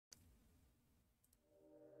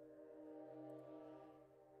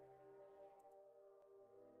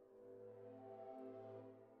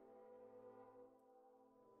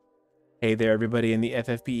Hey there, everybody in the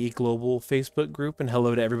FFBE Global Facebook group, and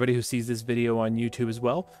hello to everybody who sees this video on YouTube as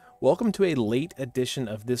well. Welcome to a late edition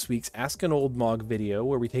of this week's Ask an Old Mog video,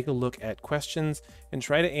 where we take a look at questions and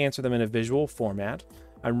try to answer them in a visual format.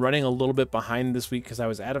 I'm running a little bit behind this week because I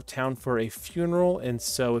was out of town for a funeral, and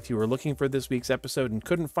so if you were looking for this week's episode and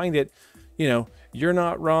couldn't find it, you know, you're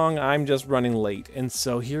not wrong, I'm just running late. And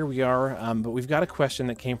so here we are, but we've got a question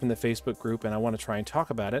that came from the Facebook group, and I want to try and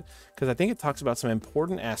talk about it because I think it talks about some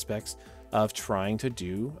important aspects of trying to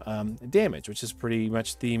do damage, which is pretty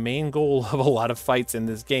much the main goal of a lot of fights in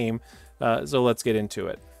this game. So let's get into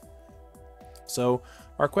it. So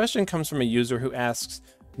our question comes from a user who asks,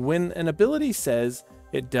 when an ability says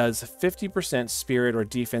it does 50% spirit or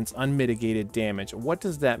defense unmitigated damage, what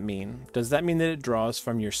does that mean? Does that mean that it draws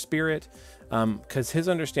from your spirit? Because his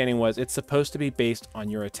understanding was it's supposed to be based on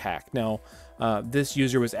your attack. Now, this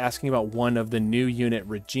user was asking about one of the new unit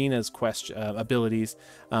Regina's abilities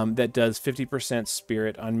that does 50%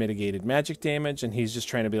 spirit unmitigated magic damage, and he's just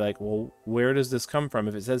trying to be like, well, where does this come from?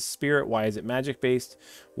 If it says spirit, why is it magic based?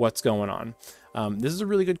 What's going on? This is a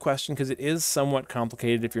really good question because it is somewhat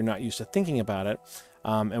complicated if you're not used to thinking about it,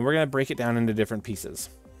 and we're going to break it down into different pieces.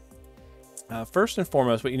 First and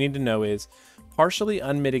foremost, what you need to know is partially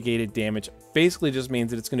unmitigated damage basically just means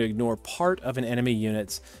that it's going to ignore part of an enemy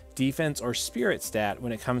unit's defense or spirit stat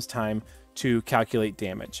when it comes time to calculate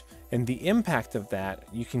damage. And the impact of that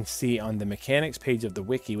you can see on the mechanics page of the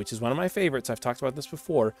wiki, which is one of my favorites. I've talked about this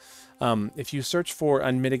before. If you search for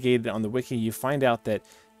unmitigated on the wiki, you find out that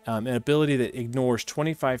an ability that ignores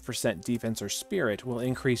 25% defense or spirit will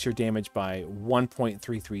increase your damage by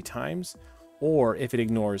 1.33 times. Or if it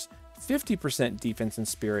ignores 50% defense and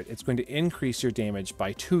spirit, it's going to increase your damage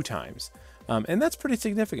by 2 times. And that's pretty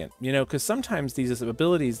significant, you know, because sometimes these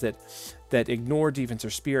abilities that ignore defense or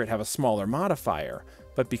spirit have a smaller modifier,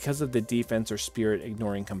 but because of the defense or spirit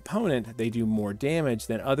ignoring component, they do more damage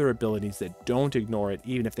than other abilities that don't ignore it,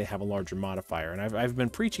 even if they have a larger modifier. And I've been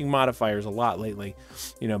preaching modifiers a lot lately,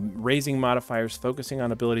 you know, raising modifiers, focusing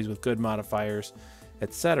on abilities with good modifiers,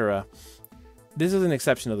 etc. This is an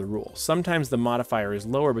exception to the rule. Sometimes the modifier is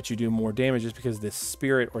lower, but you do more damage just because the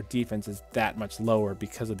spirit or defense is that much lower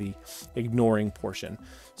because of the ignoring portion.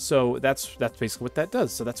 So that's basically what that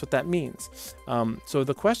does. So that's what that means. So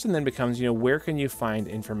the question then becomes, you know, where can you find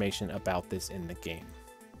information about this in the game?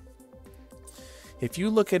 If you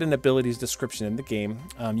look at an ability's description in the game,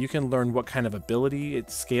 you can learn what kind of ability it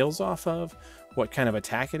scales off of, what kind of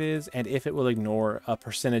attack it is, and if it will ignore a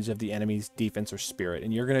percentage of the enemy's defense or spirit.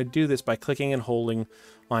 And you're going to do this by clicking and holding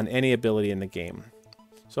on any ability in the game.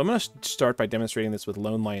 So I'm going to start by demonstrating this with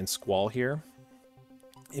Lone Lion Squall here.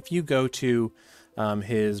 If you go to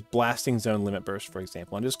his Blasting Zone Limit Burst, for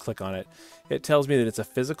example, and just click on it, it tells me that it's a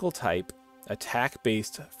physical type,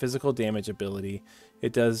 attack-based physical damage ability.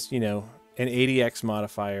 It does, you know, an 80x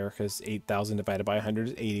modifier, because 8,000 divided by 100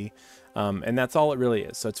 is 80, and that's all it really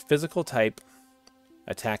is. So it's physical type,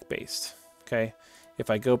 attack based. Okay, if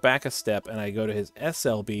I go back a step and I go to his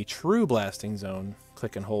SLB True Blasting Zone,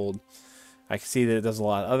 click and hold, I can see that it does a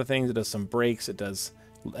lot of other things. It does some breaks, it does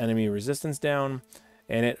enemy resistance down,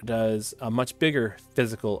 and it does a much bigger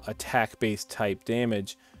physical attack based type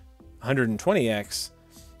damage, 120x,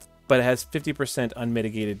 but it has 50%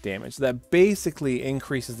 unmitigated damage. So that basically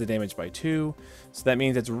increases the damage by 2. So that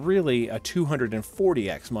means it's really a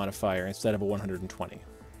 240x modifier instead of a 120.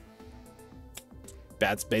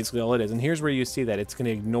 That's basically all it is. And here's where you see that it's going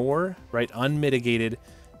to ignore, right, unmitigated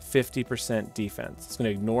 50% defense. It's going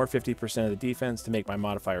to ignore 50% of the defense to make my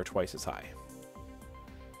modifier twice as high.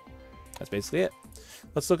 That's basically it.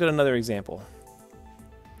 Let's look at another example.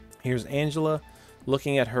 Here's Angela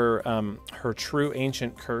looking at her her True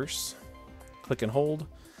Ancient Curse. Click and hold.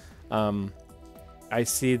 I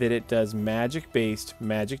see that it does magic-based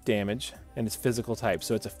magic damage, and it's physical type.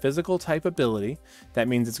 So it's a physical type ability. That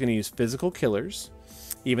means it's going to use physical killers.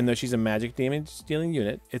 Even though she's a magic damage dealing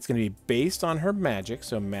unit, it's going to be based on her magic,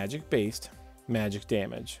 so magic-based magic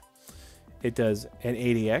damage. It does an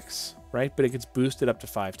 80x, right? But it gets boosted up to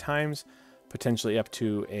 5 times, potentially up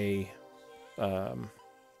to a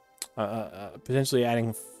potentially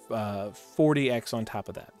adding 40x on top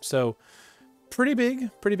of that. So pretty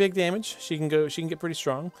big damage. She can get pretty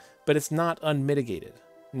strong, but it's not unmitigated.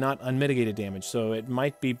 Not unmitigated damage, so it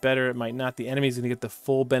might be better, it might not. The enemy's going to get the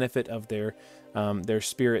full benefit of their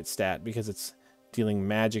spirit stat because it's dealing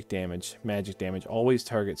magic damage. Magic damage always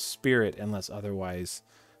targets spirit unless otherwise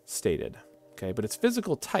stated. Okay, but it's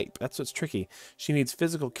physical type. That's what's tricky. She needs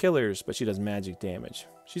physical killers, but she does magic damage.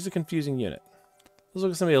 She's a confusing unit. Let's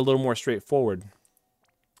look at somebody a little more straightforward.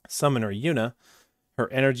 Summoner Yuna, her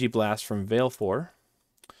energy blast from Valefor,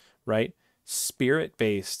 right?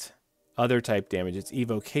 Spirit-based other type damage. It's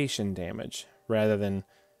evocation damage rather than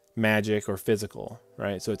magic or physical,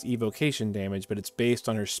 right? So it's evocation damage, but it's based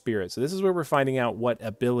on her spirit. So this is where we're finding out what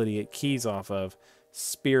ability it keys off of.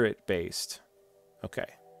 Spirit based. Okay,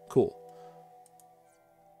 cool.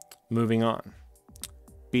 Moving on.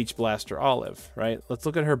 Beach Blaster Olive, right? Let's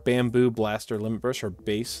look at her Bamboo Blaster Limit Burst, her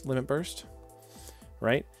base Limit Burst,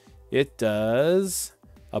 right? It does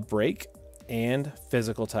a break and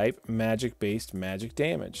physical type magic based magic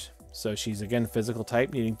damage. So she's again physical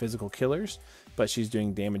type, needing physical killers, but she's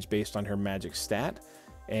doing damage based on her magic stat,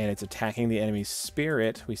 and it's attacking the enemy's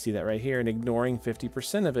spirit. We see that right here, and ignoring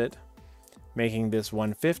 50% of it, making this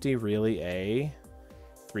 150 really a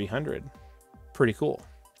 300. Pretty cool.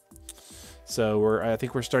 So I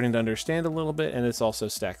think we're starting to understand a little bit, and this also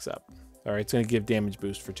stacks up. All right, it's going to give damage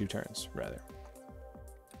boost for 2 turns, rather.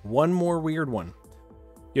 One more weird one.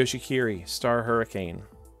 Yoshikiri, Star Hurricane.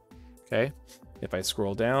 Okay, if I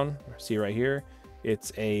scroll down, see right here,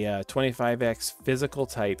 it's a 25x physical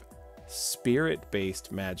type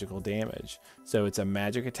spirit-based magical damage. So it's a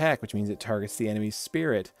magic attack, which means it targets the enemy's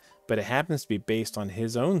spirit, but it happens to be based on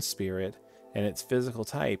his own spirit, and it's physical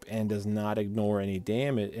type and does not ignore any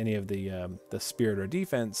damage, any of the spirit or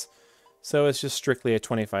defense. So it's just strictly a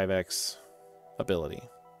 25x ability,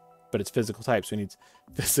 but it's physical type, so he needs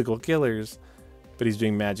physical killers, but he's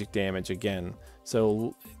doing magic damage again.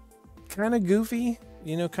 So kind of goofy,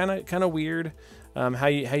 you know, kind of weird how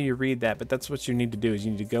you read that, but that's what you need to do, is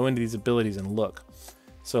you need to go into these abilities and look.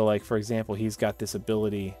 So like, for example, he's got this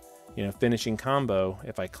ability, you know, finishing combo.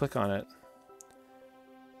 If I click on it,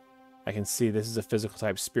 I can see this is a physical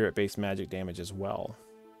type spirit-based magic damage as well.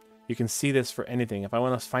 You can see this for anything. If I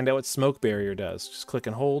want to find out what Smoke Barrier does, just click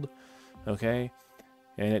and hold, okay?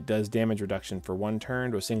 And it does damage reduction for 1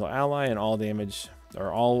 turn to a single ally, and all damage,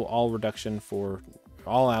 or all reduction for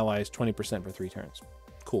all allies, 20% for 3 turns.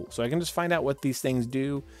 Cool. So I can just find out what these things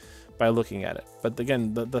do by looking at it. But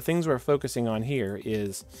again, the things we're focusing on here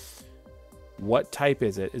is, what type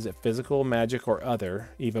is it? Is it physical, magic, or other?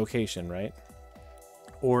 Evocation, right?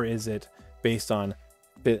 Or is it based on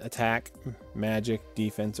attack, magic,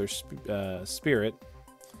 defense, or spirit?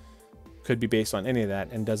 Could be based on any of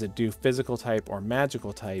that. And does it do physical type or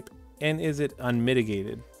magical type? And is it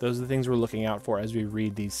unmitigated? Those are the things we're looking out for as we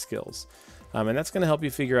read these skills. And that's going to help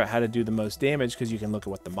you figure out how to do the most damage, because you can look at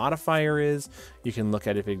what the modifier is. You can look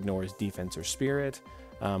at if it ignores defense or spirit.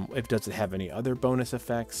 If does it have any other bonus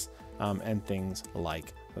effects, and things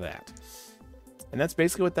like that. And that's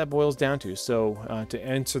basically what that boils down to. So to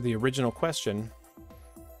answer the original question,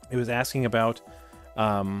 it was asking about,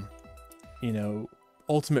 you know,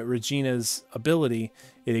 Ultimate Regina's ability.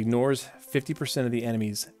 It ignores 50% of the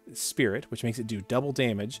enemy's spirit, which makes it do double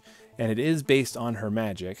damage, and it is based on her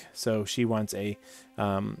magic. So she wants to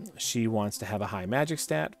have a high magic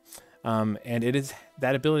stat, and it is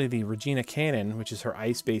that ability, the Regina Cannon, which is her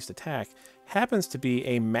ice-based attack, happens to be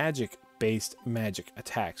a magic-based magic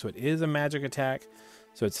attack. So it is a magic attack.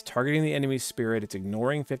 So it's targeting the enemy's spirit, it's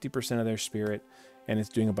ignoring 50% of their spirit, and it's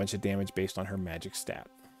doing a bunch of damage based on her magic stat.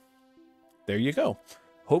 There you go.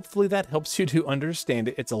 Hopefully that helps you to understand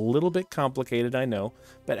it. It's a little bit complicated, I know,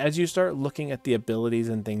 but as you start looking at the abilities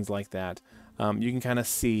and things like that, you can kind of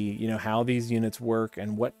see, you know, how these units work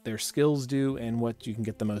and what their skills do and what you can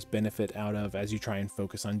get the most benefit out of as you try and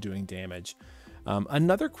focus on doing damage.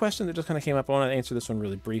 Another question that just kind of came up, I want to answer this one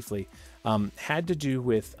really briefly, had to do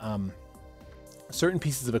with certain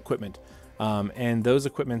pieces of equipment, and those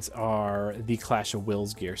equipments are the Clash of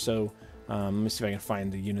Wills gear. So let me see if I can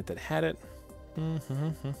find the unit that had it.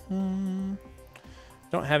 Don't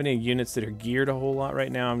have any units that are geared a whole lot right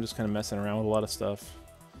now. I'm just kind of messing around with a lot of stuff.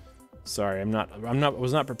 Sorry, I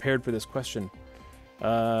was not prepared for this question.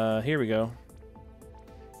 Here we go.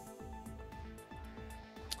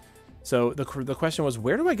 So the question was,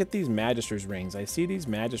 where do I get these Magister's rings? I see these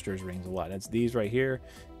Magister's rings a lot. It's these right here.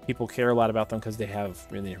 People care a lot about them because they have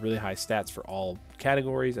really high stats for all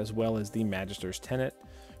categories, as well as the Magister's Tenet,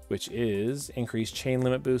 which is increased chain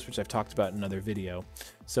limit boost, which I've talked about in another video.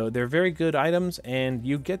 So they're very good items, and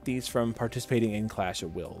you get these from participating in Clash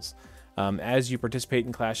of Wills. As you participate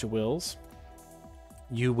in Clash of Wills,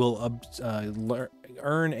 you will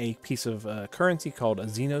earn a piece of currency called a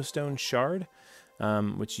Xenostone Shard,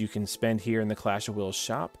 which you can spend here in the Clash of Wills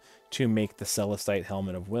shop to make the Celestite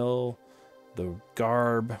Helmet of Will, the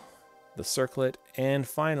Garb, the Circlet, and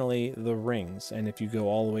finally the rings. And if you go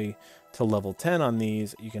all the way to level 10 on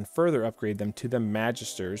these, you can further upgrade them to the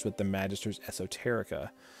Magisters with the Magister's Esoterica,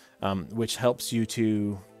 which helps you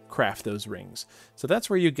to craft those rings. So that's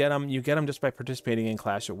where you get them. You get them just by participating in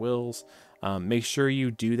Clash of Wills. Make sure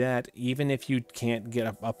you do that. Even if you can't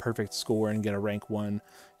get a perfect score and get a rank 1,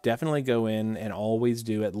 definitely go in and always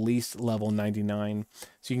do at least level 99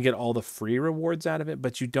 so you can get all the free rewards out of it,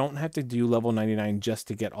 but you don't have to do level 99 just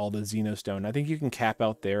to get all the Xenostone. I think you can cap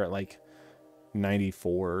out there at like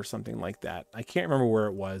 94 or something like that. I can't remember where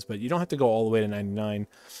it was, but you don't have to go all the way to 99.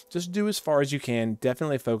 Just do as far as you can.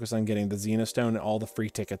 Definitely focus on getting the Xenostone and all the free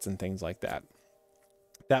tickets and things like that.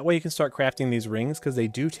 That way you can start crafting these rings, because they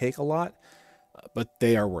do take a lot, but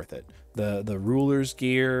they are worth it. The ruler's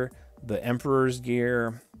gear, the emperor's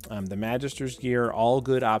gear, the magister's gear, all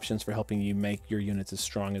good options for helping you make your units as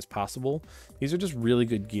strong as possible. These are just really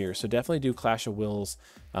good gear, so definitely do Clash of Wills,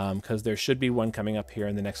 because there should be one coming up here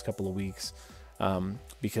in the next couple of weeks,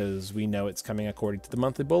 because we know it's coming according to the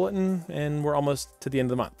monthly bulletin, and we're almost to the end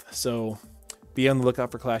of the month. So be on the lookout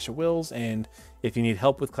for Clash of Wills, and if you need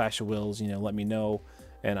help with Clash of Wills, let me know,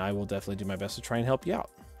 and I will definitely do my best to try and help you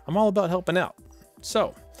out. I'm all about helping out.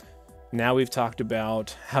 So now we've talked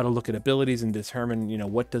about how to look at abilities and determine,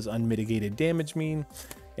 what does unmitigated damage mean,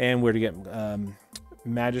 and where to get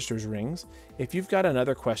Magister's rings. If you've got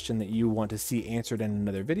another question that you want to see answered in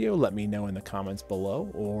another video, let me know in the comments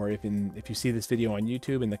below, or if you see this video on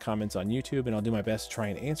YouTube, in the comments on YouTube, and I'll do my best to try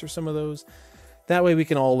and answer some of those. That way we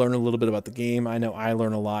can all learn a little bit about the game. I know I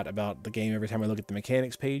learn a lot about the game every time I look at the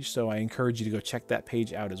mechanics page, so I encourage you to go check that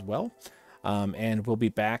page out as well. And we'll be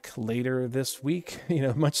back later this week,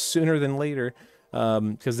 much sooner than later,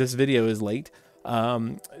 because this video is late,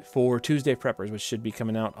 for Tuesday Preppers, which should be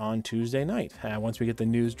coming out on Tuesday night. Once we get the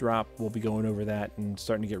news drop, we'll be going over that and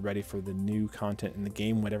starting to get ready for the new content in the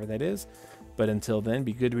game, whatever that is. But until then,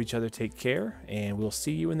 be good to each other, take care, and we'll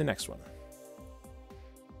see you in the next one.